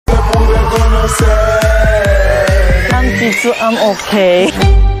I'm Jisoo, I'm okay.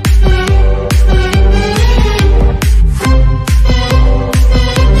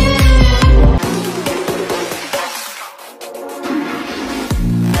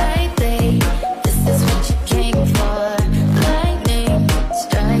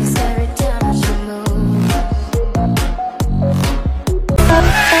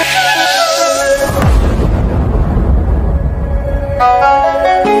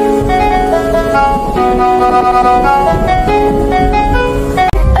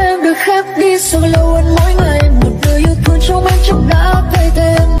 Em được khép đi sau lâu anh mỗi ngày, một lời yêu thương trong em trong đã thay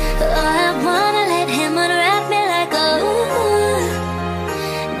tên. I wanna let him unwrap me like a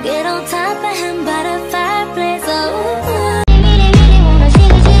get on top of him by the fireplace.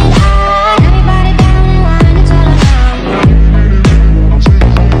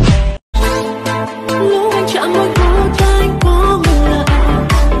 Lúc anh chạm môi của tay có ngừng lại,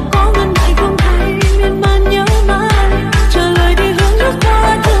 có ngần ngại không hay miên man nhớ mãi. Trả lời đi hướng nước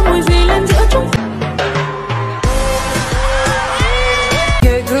ta thương mùi gì lên giữa chúng.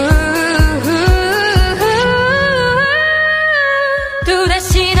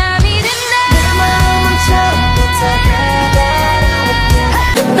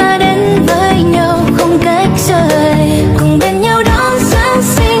 Ta đến với nhau không cách rời, cùng bên nhau đón Giáng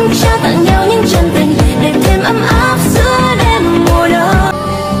sinh, trao tặng nhau những chân tình để thêm ấm áp giữa đêm mùa đông.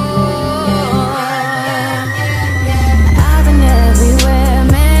 I've been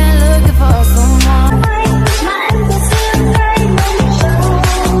everywhere, man, looking for someone.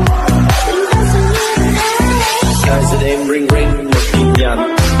 Ngày giờ đêm ring ring một tin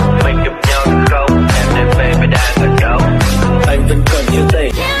nhắn, mình gặp nhau được không? Em đến về mới đang ở đâu? Anh vẫn còn nhớ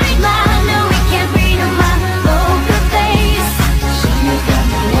tên.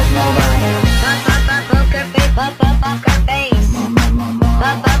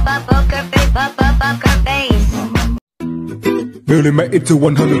 Nearly made it to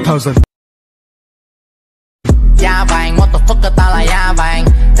 100,000. Da vàng, what the fuck ta là da vàng.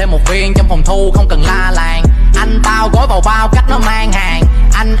 Thêm một viên trong phòng thu không cần la làng. Anh tao gói vào bao cách nó mang hàng.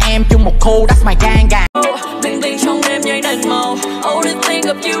 Anh em chung một khu, that's my gang gang. Bình tĩnh trong đêm nháy đèn màu. Oh, this thing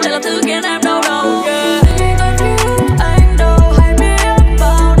of you lại là thứ khiến em đau đầu. Anh đâu hay biết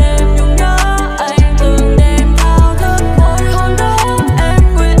bao đêm nhung nhớ. Anh từng đêm thao thức môi hôn đó.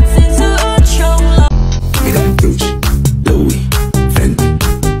 Em nguyện xin giữ trong lòng. Give me that Gucci, Louis, Fendi,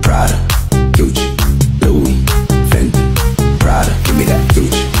 Prada, Gucci, Louis, Fendi, Prada. Give me that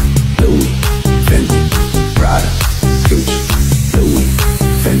Gucci, Louis, Fendi, Prada, Gucci, Louis,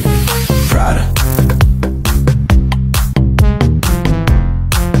 Fendi, Prada.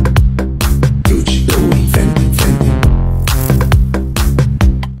 Gucci, Louis, Fendi, Fendi.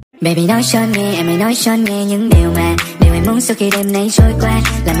 Baby nói cho anh nghe, em hãy nói cho anh nghe những điều em muốn sau khi đêm nay trôi qua.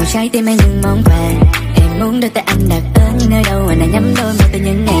 Là một trái tim hay những món quà. Em muốn đôi tay anh đặt ở những nơi đâu, anh đã nhắm đôi mắt từ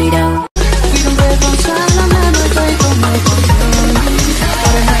những ngày đầu. Vì đường về còn xa lắm em đôi tay không người còn thương.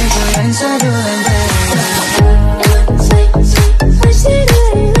 Và đêm nay rồi anh sẽ đưa em về. Anh sẽ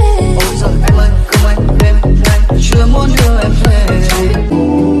đưa em về. Ôi giời em ơi, không anh đêm nay chưa muốn đưa em về.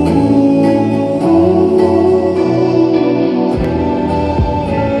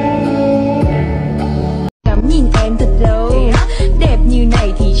 Ngắm nhìn em thật lâu, đẹp như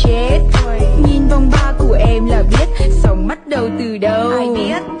này thì chết. Nhìn vòng ba của em là biết sống bắt đầu từ đâu. Ai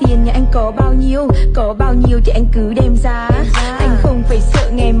biết tiền nhà anh có bao nhiêu thì anh cứ đem ra. Anh không phải sợ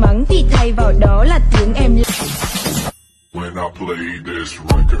nghe mắng thì thay vào đó là tiếng em. When I play this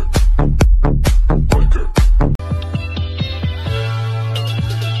record.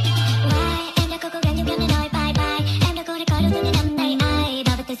 Em đã có cố gắng nhưng vẫn nói bye bye. Em đã cố để có được thứ năm nay ai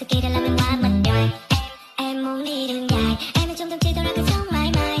bảo vệ từ sự kia đã làm em qua mất đời. Em muốn đi đường dài, em đang trong tâm trí tôi ra cứ sống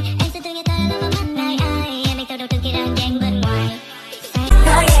mãi mãi. Em sẽ tự nhiên ta là vào mắt này ai. Em đang theo đầu từ kia đang nhanh bên ngoài.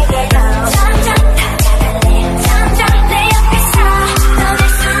 Nói nghe nghe nào, chắc chắn thà là liền, chắc chắn lấy em phía xa, đâu để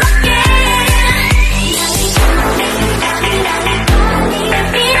sự mất kia.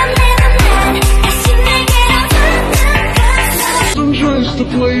 Some tries to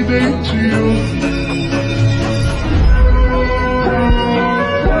play dead to you.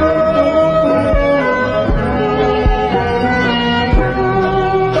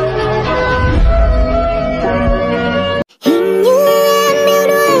 Hình như em yêu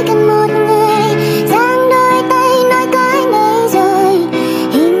đuổi cần một người, giang đôi tay nói có anh ấy rồi.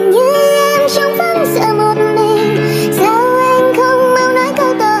 Hình như em trong vẫn sợ một mình, sao anh không mau nói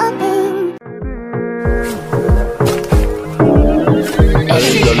câu tỏ tình.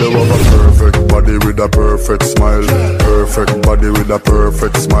 The love of a perfect body with a perfect smile. Perfect body with a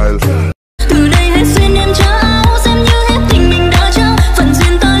perfect smile. Từ đây hãy xuyên em cho áo, xem như hết tình mình đã trao. Phần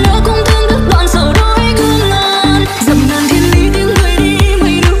duyên ta lỡ cũng thương được đoạn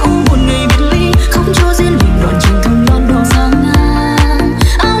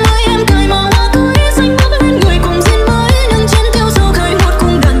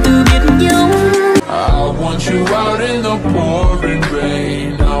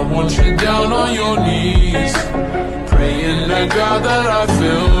thank God that I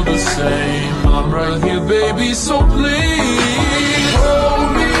feel the same. I'm right here, baby, so please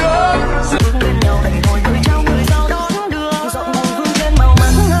hold me up.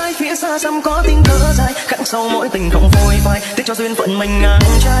 Phía xa xăm có tiếng thở dài, khắc sâu mỗi tình không phôi phai, tiếc cho duyên phận mình ngang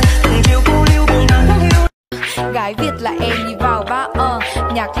trai, từng chiều cô liêu buồn nắng hiu. Gái Việt là em đi vào ba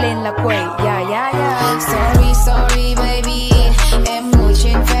nhạc lên là quẩy yeah yeah yeah. Sorry sorry baby, em ngồi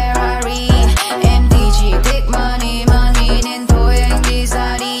trên Ferrari, em thì chỉ thích money money nên thôi anh đi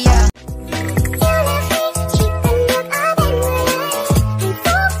ra đi yeah.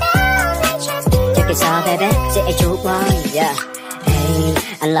 Check it out baby, say a true boy yeah. Hey,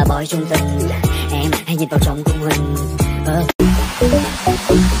 anh là boy trung tình, em hãy nhìn vào trong khung hình.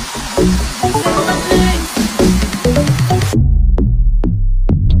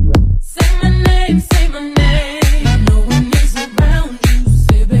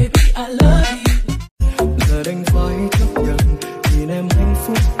 Giờ đành phải chấp nhận nhìn em hạnh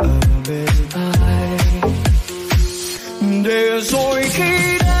phúc ở bên ai, để rồi khi